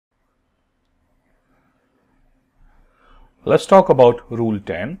Let's talk about Rule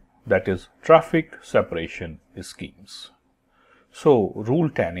 10, that is traffic separation schemes. So Rule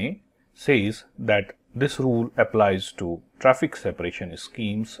 10A says that this rule applies to traffic separation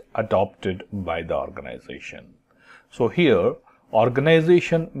schemes adopted by the organization. So here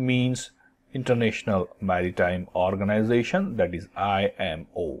organization means International Maritime Organization, that is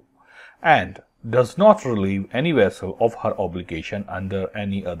IMO, and does not relieve any vessel of her obligation under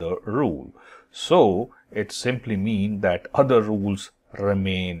any other rule. So it simply means that other rules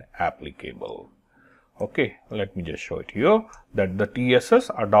remain applicable. Okay, let me just show it here that the TSS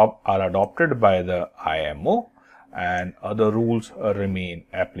are adopted by the IMO and other rules remain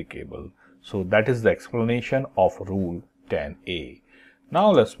applicable. So that is the explanation of Rule 10A. Now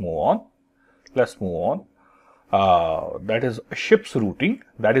let's move on. That is ship's routing,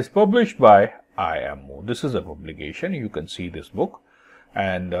 that is published by IMO. This is a publication. You can see this book,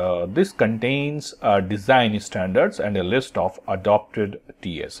 and this contains design standards and a list of adopted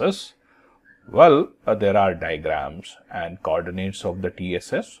TSS. Well, there are diagrams and coordinates of the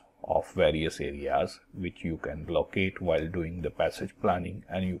TSS of various areas which you can locate while doing the passage planning,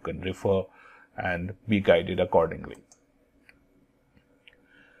 and you can refer and be guided accordingly.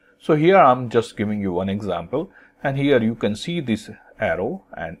 So here I am just giving you one example, and here you can see this arrow,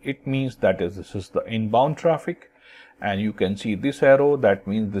 and it means that this is the inbound traffic, and you can see this arrow, that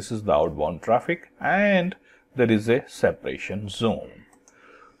means this is the outbound traffic, and there is a separation zone.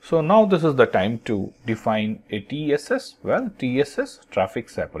 So now this is the time to define a TSS. Well, TSS, traffic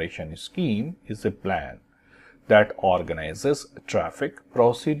separation scheme, is a plan that organizes traffic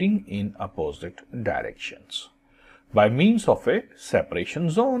proceeding in opposite directions by means of a separation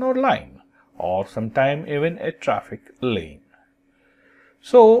zone or line, or sometime even a traffic lane.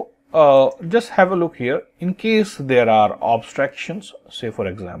 So just have a look here. In case there are obstructions, say for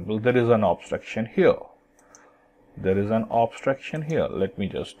example, there is an obstruction here. Let me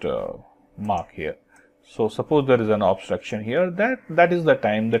just mark here. So suppose there is an obstruction here, that is the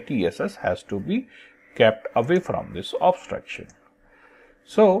time the TSS has to be kept away from this obstruction.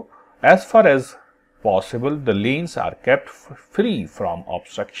 So as far as possible, the lanes are kept free from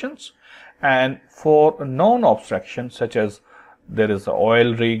obstructions, and for non-obstruction, such as there is an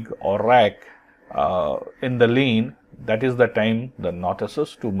oil rig or rack in the lane, that is the time the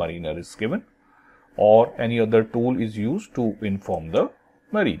notices to mariner is given, or any other tool is used to inform the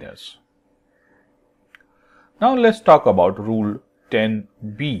mariners. Now let's talk about Rule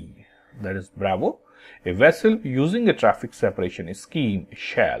 10B, that is Bravo. A vessel using a traffic separation scheme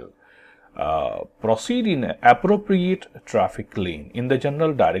shall proceed in an appropriate traffic lane in the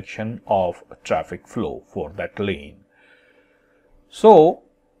general direction of traffic flow for that lane. So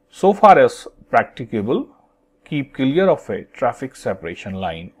far as practicable, keep clear of a traffic separation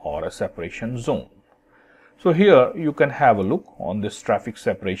line or a separation zone. So here you can have a look on this traffic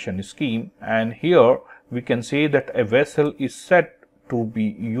separation scheme, and here we can say that a vessel is said to be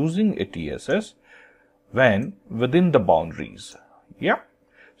using a TSS when within the boundaries. Yeah.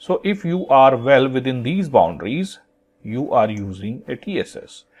 So if you are well within these boundaries, you are using a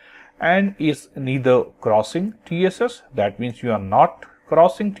TSS, and is neither crossing TSS, that means you are not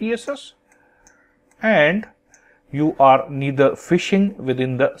crossing TSS, and you are neither fishing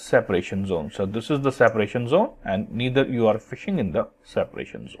within the separation zone. So this is the separation zone, and neither you are fishing in the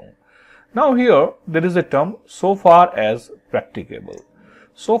separation zone. Now here there is a term so far as practicable.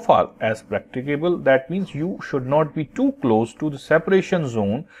 So far as practicable, that means you should not be too close to the separation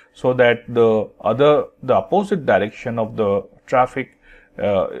zone so that the opposite direction of the traffic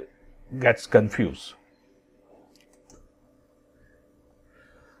gets confused.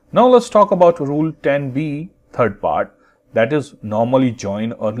 Now let's talk about Rule 10B, third part, that is normally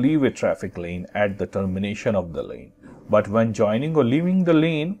join or leave a traffic lane at the termination of the lane, but when joining or leaving the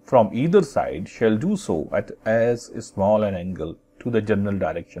lane from either side shall do so at as small an angle to the general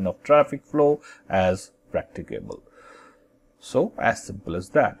direction of traffic flow as practicable. So as simple as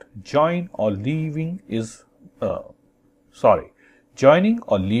that. Joining or leaving is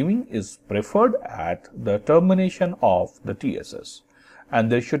preferred at the termination of the TSS,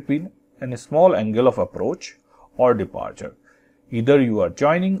 and there should be a small angle of approach or departure. Either you are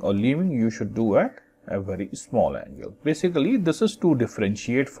joining or leaving, you should do at a very small angle. Basically, this is to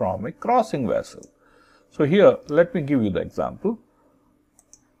differentiate from a crossing vessel. So here, let me give you the example.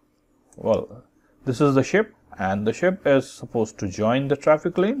 Well, this is the ship, and the ship is supposed to join the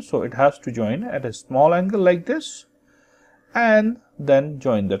traffic lane, so it has to join at a small angle like this, and then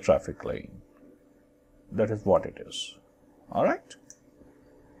join the traffic lane. That is what it is. All right.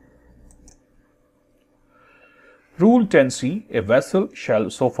 Rule 10C, a vessel shall,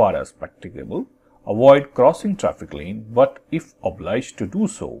 so far as practicable, avoid crossing traffic lane, but if obliged to do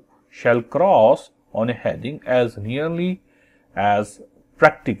so, shall cross on a heading as nearly as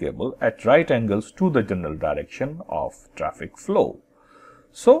practicable at right angles to the general direction of traffic flow.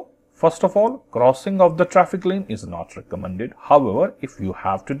 So, first of all, crossing of the traffic lane is not recommended. However, if you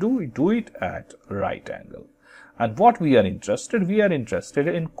have to do it at right angle. And what we are interested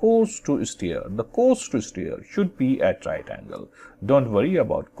in course to steer. The course to steer should be at right angle. Don't worry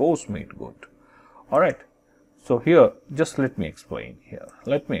about course made good. Alright. So here, just let me explain here.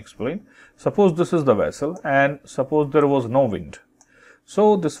 Suppose this is the vessel and suppose there was no wind.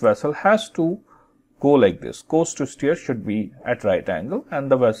 So this vessel has to go like this. Course to steer should be at right angle and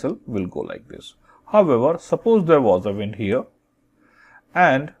the vessel will go like this. However, suppose there was a wind here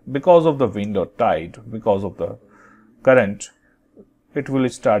and because of the wind or tide, because of the current, it will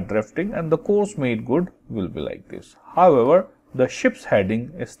start drifting and the course made good will be like this. However, the ship's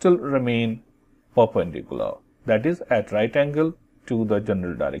heading still remain perpendicular, that is at right angle to the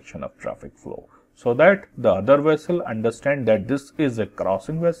general direction of traffic flow, so that the other vessel understand that this is a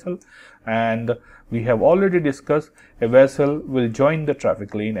crossing vessel. And we have already discussed a vessel will join the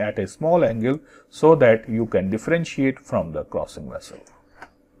traffic lane at a small angle so that you can differentiate from the crossing vessel.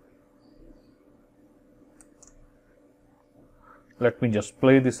 Let me just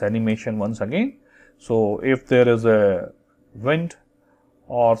play this animation once again. So, if there is a wind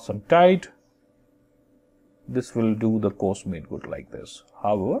or some tide, this will do the course made good like this.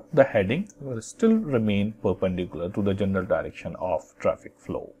 However, the heading will still remain perpendicular to the general direction of traffic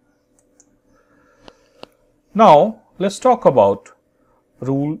flow. Now, let's talk about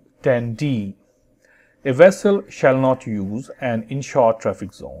Rule 10D. A vessel shall not use an inshore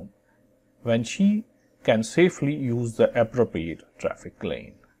traffic zone when she can safely use the appropriate traffic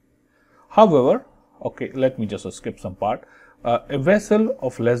lane. However, okay, let me just skip some part. A vessel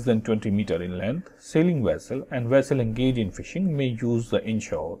of less than 20 meter in length, sailing vessel and vessel engaged in fishing may use the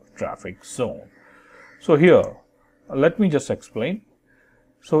inshore traffic zone. So here, let me just explain.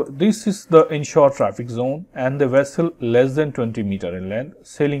 So this is the inshore traffic zone and the vessel less than 20 meter in length,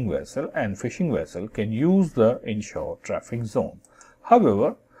 sailing vessel and fishing vessel can use the inshore traffic zone.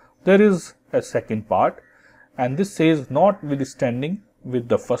 However, there is a second part and this says notwithstanding with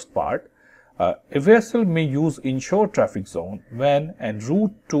the first part, a vessel may use inshore traffic zone when en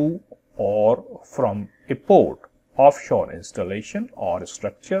route to or from a port, offshore installation or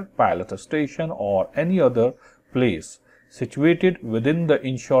structure, pilot station or any other place situated within the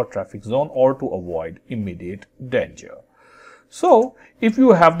inshore traffic zone or to avoid immediate danger. So, if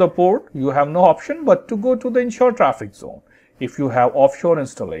you have the port, you have no option but to go to the inshore traffic zone. If you have offshore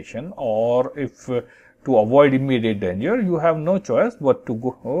installation or if to avoid immediate danger, you have no choice but to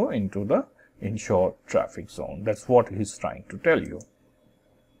go into the inshore traffic zone. That's what he's trying to tell you.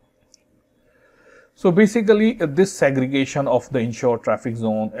 So basically, this segregation of the inshore traffic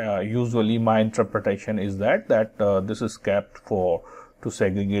zone, usually my interpretation is that this is kept for to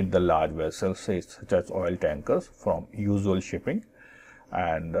segregate the large vessels, say such as oil tankers, from usual shipping.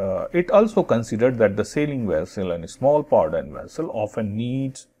 And it also considered that the sailing vessel and a small powder vessel often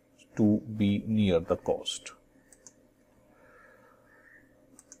needs to be near the coast.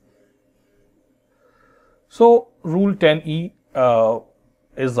 So, Rule 10E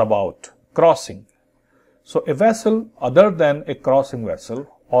is about crossing. So, a vessel other than a crossing vessel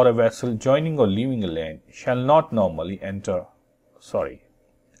or a vessel joining or leaving a lane shall not normally enter.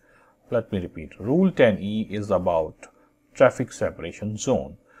 Let me repeat. Rule 10E is about traffic separation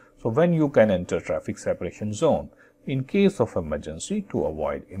zone. So, when you can enter traffic separation zone in case of emergency to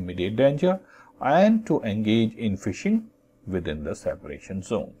avoid immediate danger and to engage in fishing within the separation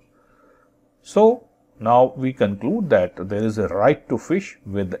zone. So, now we conclude that there is a right to fish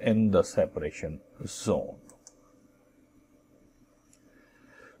within the separation zone.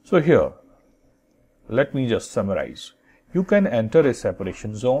 So here, let me just summarize. You can enter a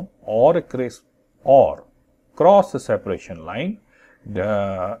separation zone or cross a separation line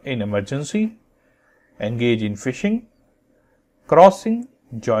in emergency, engage in fishing, crossing,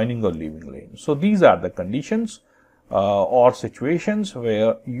 joining or leaving lane. So these are the conditions or situations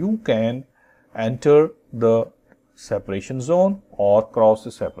where you can enter the separation zone or cross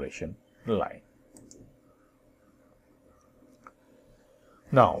the separation line.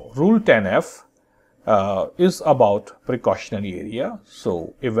 Now, Rule 10F is about precautionary area.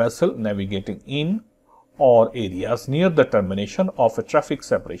 So, a vessel navigating in or areas near the termination of a traffic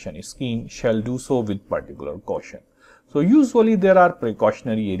separation scheme shall do so with particular caution. So, usually there are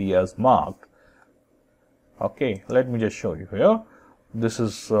precautionary areas marked. Okay, let me just show you here. This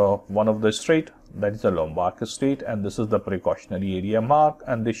is one of the strait. that is the Lombard state, and this is the precautionary area mark,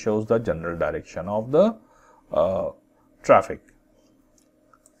 and this shows the general direction of the traffic.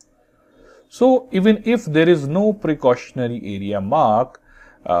 So even if there is no precautionary area mark,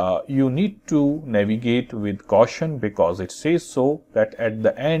 you need to navigate with caution, because it says so that at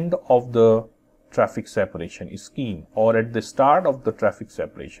the end of the traffic separation scheme or at the start of the traffic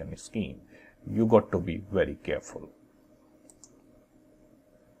separation scheme, you got to be very careful.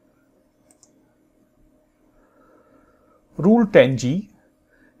 Rule 10G,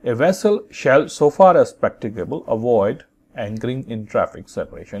 a vessel shall, so far as practicable, avoid anchoring in traffic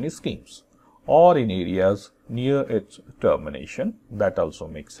separation schemes or in areas near its termination. That also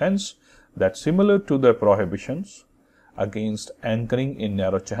makes sense, that similar to the prohibitions against anchoring in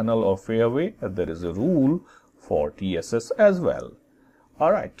narrow channel or fairway, there is a rule for TSS as well.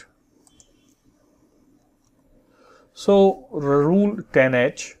 All right. So rule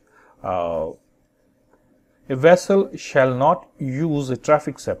 10H, a vessel shall not use a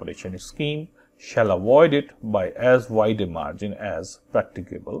traffic separation scheme, shall avoid it by as wide a margin as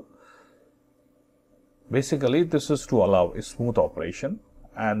practicable. Basically, this is to allow a smooth operation,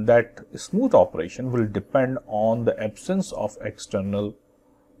 and that smooth operation will depend on the absence of external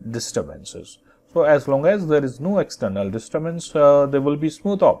disturbances. So as long as there is no external disturbance, there will be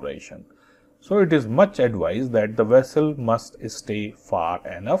smooth operation. So it is much advised that the vessel must stay far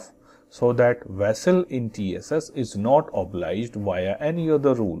enough so that vessel in TSS is not obliged via any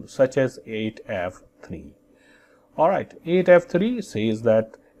other rule, such as 8F3. Alright, 8F3 says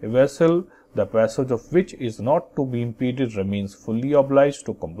that a vessel, the passage of which is not to be impeded, remains fully obliged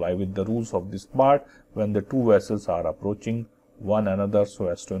to comply with the rules of this part when the two vessels are approaching one another so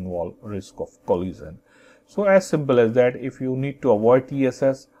as to involve risk of collision. So as simple as that, if you need to avoid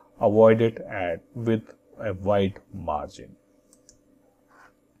TSS, avoid it with a wide margin.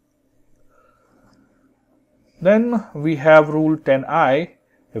 Then we have rule 10I,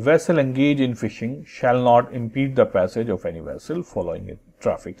 a vessel engaged in fishing shall not impede the passage of any vessel following a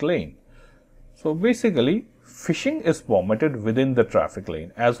traffic lane. So basically, fishing is permitted within the traffic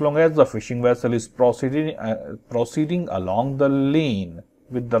lane as long as the fishing vessel is proceeding along the lane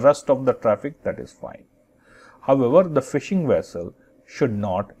with the rest of the traffic, that is fine. However, the fishing vessel should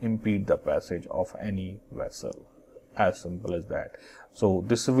not impede the passage of any vessel. As simple as that. So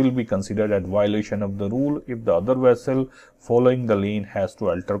this will be considered as violation of the rule if the other vessel following the lane has to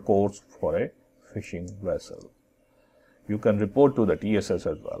alter course for a fishing vessel. You can report to the TSS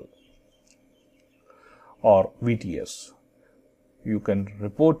as well, or VTS. You can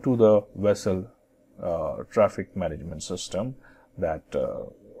report to the vessel traffic management system that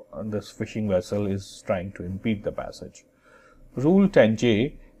this fishing vessel is trying to impede the passage. Rule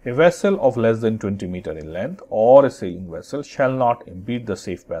 10J, a vessel of less than 20 meters in length or a sailing vessel shall not impede the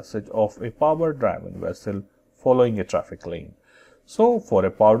safe passage of a power-driven vessel following a traffic lane. So, for a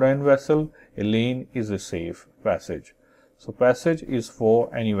power-driven vessel, a lane is a safe passage. So, passage is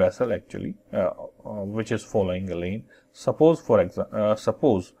for any vessel actually which is following a lane. Suppose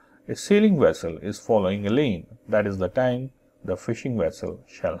a sailing vessel is following a lane, that is the time the fishing vessel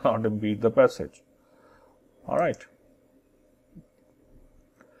shall not impede the passage. Alright.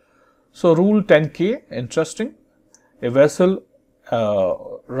 So, rule 10K, interesting, a vessel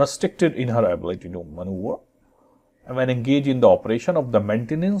restricted in her ability to maneuver when engaged in the operation of the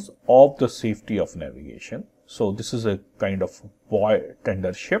maintenance of the safety of navigation. So, this is a kind of buoy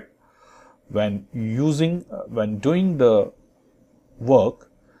tender ship when doing the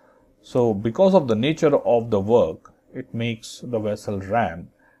work. So, because of the nature of the work, it makes the vessel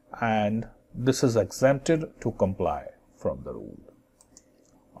ram, and this is exempted to comply from the rule.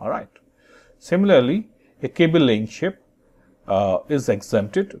 Alright. Similarly, a cable laying ship is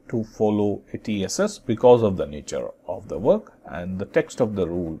exempted to follow a TSS because of the nature of the work, and the text of the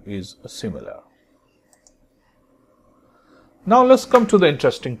rule is similar. Now let's come to the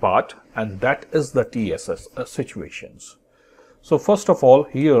interesting part, and that is the TSS situations. So first of all,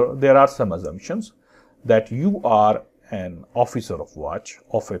 here there are some assumptions that you are an officer of watch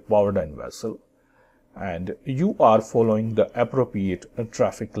of a power-driven vessel and you are following the appropriate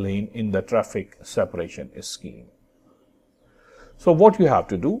traffic lane in the traffic separation scheme. So what you have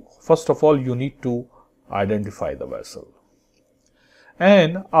to do, first of all, you need to identify the vessel,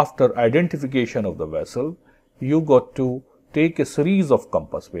 and after identification of the vessel, you got to take a series of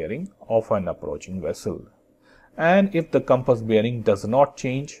compass bearing of an approaching vessel, and if the compass bearing does not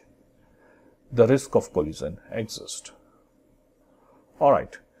change, the risk of collision exists.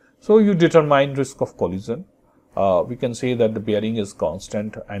 Alright, so you determine risk of collision. We can say that the bearing is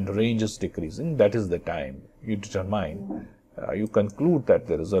constant and range is decreasing. That is the time you determine, you conclude that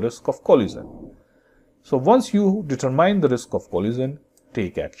there is a risk of collision. So once you determine the risk of collision,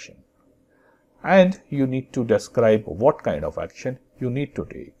 take action. And you need to describe what kind of action you need to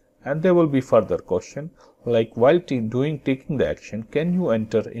take. And there will be further question like, while taking the action, can you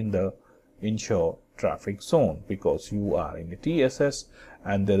enter in the inshore traffic zone, because you are in a TSS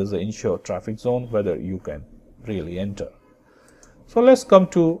and there is an inshore traffic zone, whether you can really enter. So let's come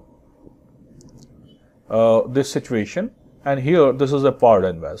to this situation, and here this is a powered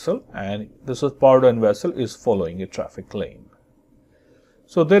in vessel, and this is powered in vessel is following a traffic lane.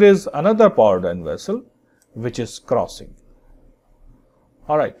 So there is another powered in vessel which is crossing.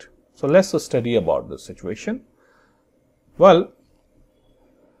 All right, so let's study about this situation. Well,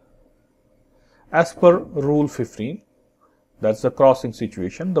 as per rule 15, that's the crossing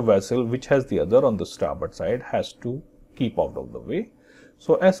situation, the vessel which has the other on the starboard side has to keep out of the way.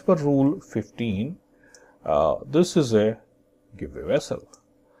 So as per rule 15, this is a giveaway vessel,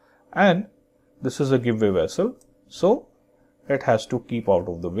 and this is a giveaway vessel, so it has to keep out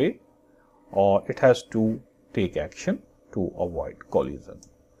of the way, or it has to take action to avoid collision.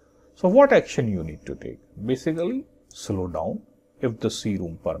 So what action you need to take? Basically, slow down if the sea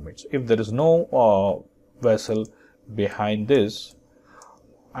room permits. If there is no vessel behind this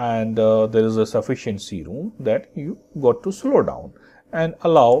and there is a sufficient sea room, that you got to slow down and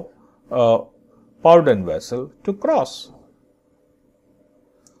allow powered in vessel to cross.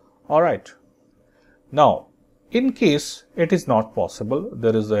 All right. Now, in case it is not possible,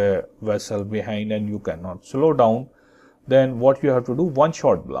 there is a vessel behind and you cannot slow down, then what you have to do, one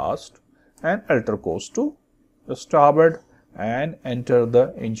shot blast and alter course to the starboard and enter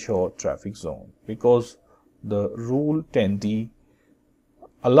the inshore traffic zone, because the rule 10D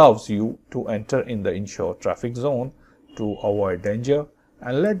allows you to enter in the inshore traffic zone to avoid danger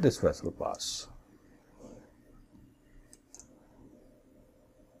and let this vessel pass.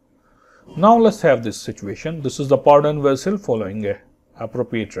 Now let's have this situation. This is the powered in vessel following a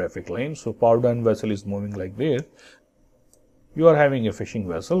appropriate traffic lane. So powered in vessel is moving like this. You are having a fishing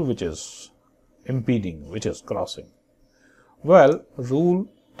vessel which is impeding, which is crossing. Well, rule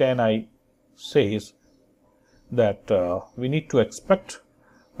 10I says that we need to expect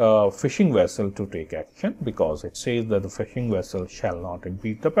fishing vessel to take action, because it says that the fishing vessel shall not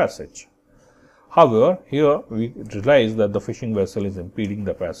impede the passage. However, here we realize that the fishing vessel is impeding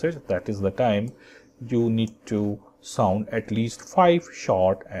the passage. That is the time you need to sound at least 5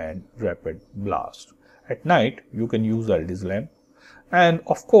 short and rapid blasts. At night, you can use LD's lamp and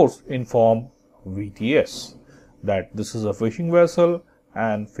of course inform VTS that this is a fishing vessel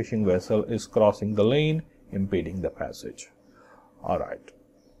and fishing vessel is crossing the lane, impeding the passage. All right.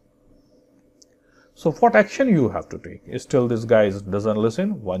 So what action you have to take? Still this guy doesn't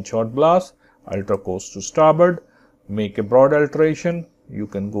listen. One shot blast, alter course to starboard, make a broad alteration. You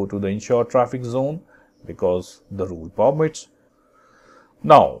can go to the inshore traffic zone because the rule permits.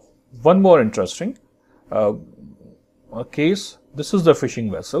 Now, one more interesting case. This is the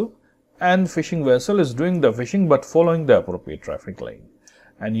fishing vessel, and fishing vessel is doing the fishing but following the appropriate traffic lane.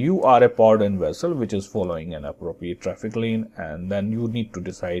 And you are a powered in vessel which is following an appropriate traffic lane, and then you need to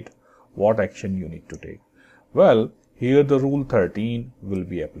decide what action you need to take. Well, here the rule 13 will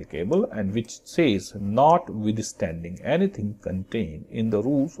be applicable, and which says notwithstanding anything contained in the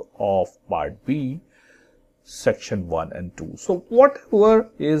rules of part B, section 1 and 2. So whatever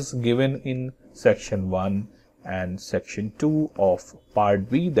is given in section 1 and section 2 of part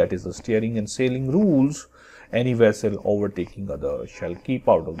B, that is the steering and sailing rules, any vessel overtaking other shall keep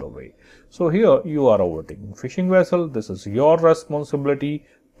out of the way. So here you are overtaking fishing vessel. This is your responsibility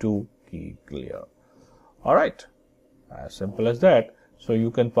to keep clear. All right, as simple as that. So you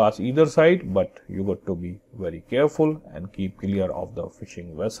can pass either side, but you got to be very careful and keep clear of the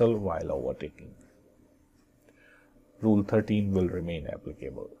fishing vessel while overtaking. Rule 13 will remain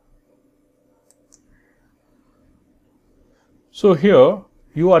applicable. So here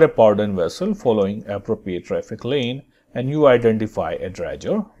you are a powered in vessel following appropriate traffic lane, and you identify a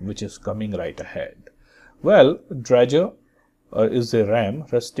dredger which is coming right ahead. Well, dredger is a ram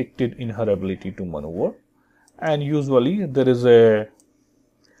restricted in her ability to maneuver, and usually there is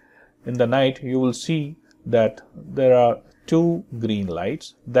in the night you will see that there are 2 green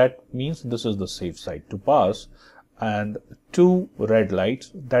lights. That means this is the safe side to pass, and 2 red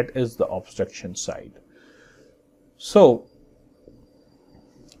lights, that is the obstruction side. So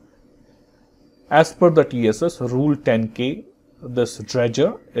as per the TSS rule 10K, this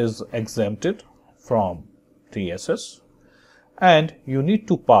dredger is exempted from TSS, and you need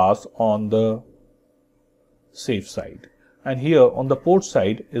to pass on the safe side. And here on the port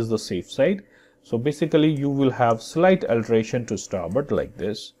side is the safe side. So basically you will have slight alteration to starboard like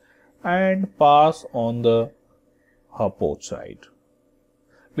this, and pass on the her port side.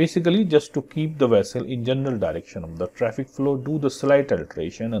 Basically, just to keep the vessel in general direction of the traffic flow, do the slight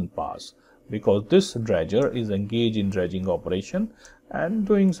alteration and pass, because this dredger is engaged in dredging operation and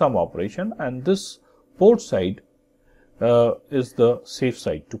doing some operation, and this port side is the safe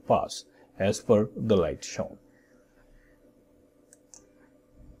side to pass as per the light shown.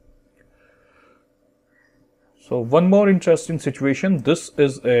 So, one more interesting situation. This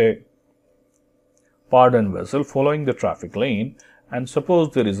is a pardon vessel following the traffic lane, and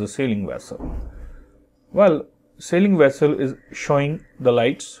suppose there is a sailing vessel. Well, sailing vessel is showing the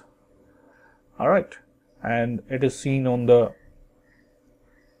lights, all right, and it is seen on the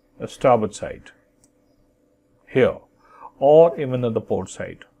starboard side here, or even at the port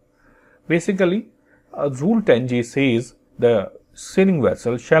side. Basically, Rule 10J says the sailing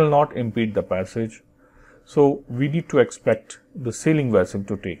vessel shall not impede the passage. So, we need to expect the sailing vessel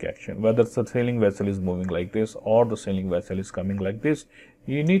to take action. Whether the sailing vessel is moving like this or the sailing vessel is coming like this,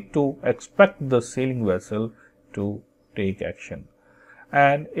 you need to expect the sailing vessel to take action.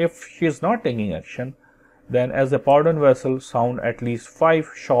 And if she is not taking action, then as a pardon vessel, sound at least 5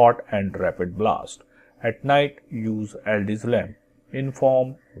 short and rapid blast. At night, use LD's lamp.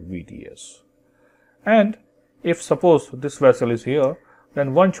 Inform VTS. And if suppose this vessel is here,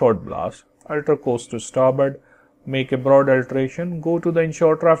 then 1 short blast, alter course to starboard, make a broad alteration, go to the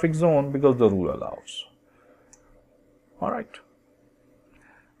inshore traffic zone because the rule allows. Alright.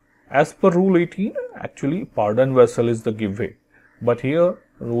 As per Rule 18, actually pardon vessel is the giveaway, but here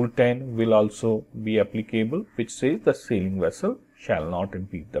Rule 10 will also be applicable, which says the sailing vessel shall not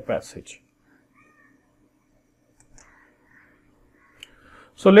impede the passage.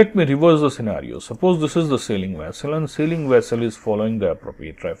 So, let me reverse the scenario. Suppose this is the sailing vessel and sailing vessel is following the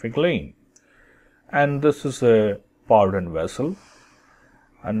appropriate traffic lane, and this is a pardon vessel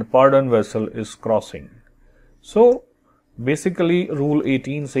and the pardon vessel is crossing. So, basically Rule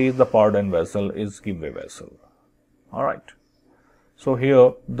 18 says the pardon vessel is giveaway vessel. Alright. So,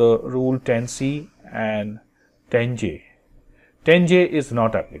 here the Rule 10C and 10J. 10J is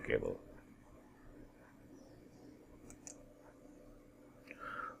not applicable.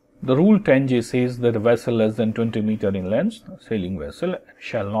 The Rule 10J says that a vessel less than 20 meters in length, sailing vessel,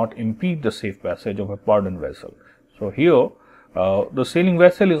 shall not impede the safe passage of a pardon vessel. So, here the sailing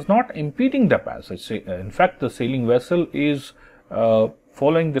vessel is not impeding the passage. In fact, the sailing vessel is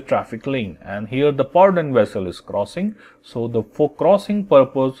following the traffic lane, and here the pardon vessel is crossing. So, for crossing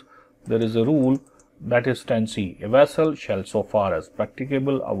purpose, there is a rule, that is 10C. A vessel shall, so far as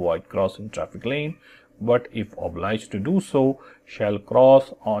practicable, avoid crossing traffic lane, but if obliged to do so, shall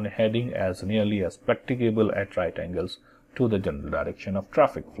cross on heading as nearly as practicable at right angles to the general direction of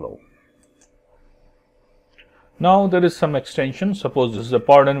traffic flow. Now, there is some extension. Suppose this is a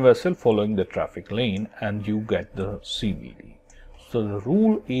pardon vessel following the traffic lane and you get the CVD. So, the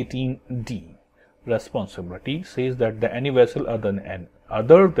Rule 18D responsibility says that any vessel other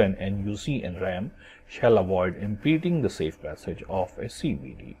than NUC and RAM shall avoid impeding the safe passage of a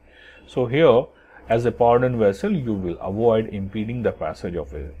CVD. So, here as a pardon vessel, you will avoid impeding the passage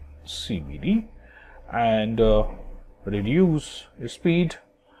of a CVD and reduce speed,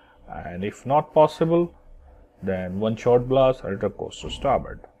 and if not possible, then 1 short blast, alter course to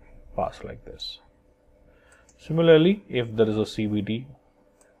starboard, pass like this. Similarly, if there is a CVD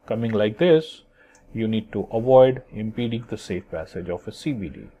coming like this, you need to avoid impeding the safe passage of a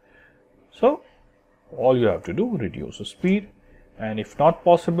CVD. So, all you have to do, reduce the speed, and if not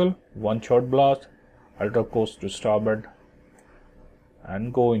possible, 1 short blast, alter course to starboard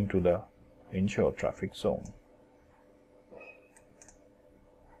and go into the inshore traffic zone.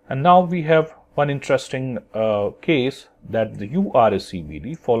 And now we have one interesting case, that you are a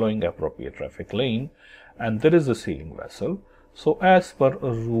CVD following appropriate traffic lane and there is a sailing vessel. So, as per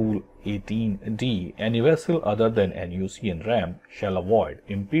Rule 18D, any vessel other than NUC and RAM shall avoid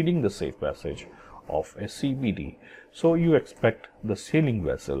impeding the safe passage of a CVD. So, you expect the sailing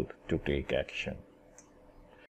vessel to take action.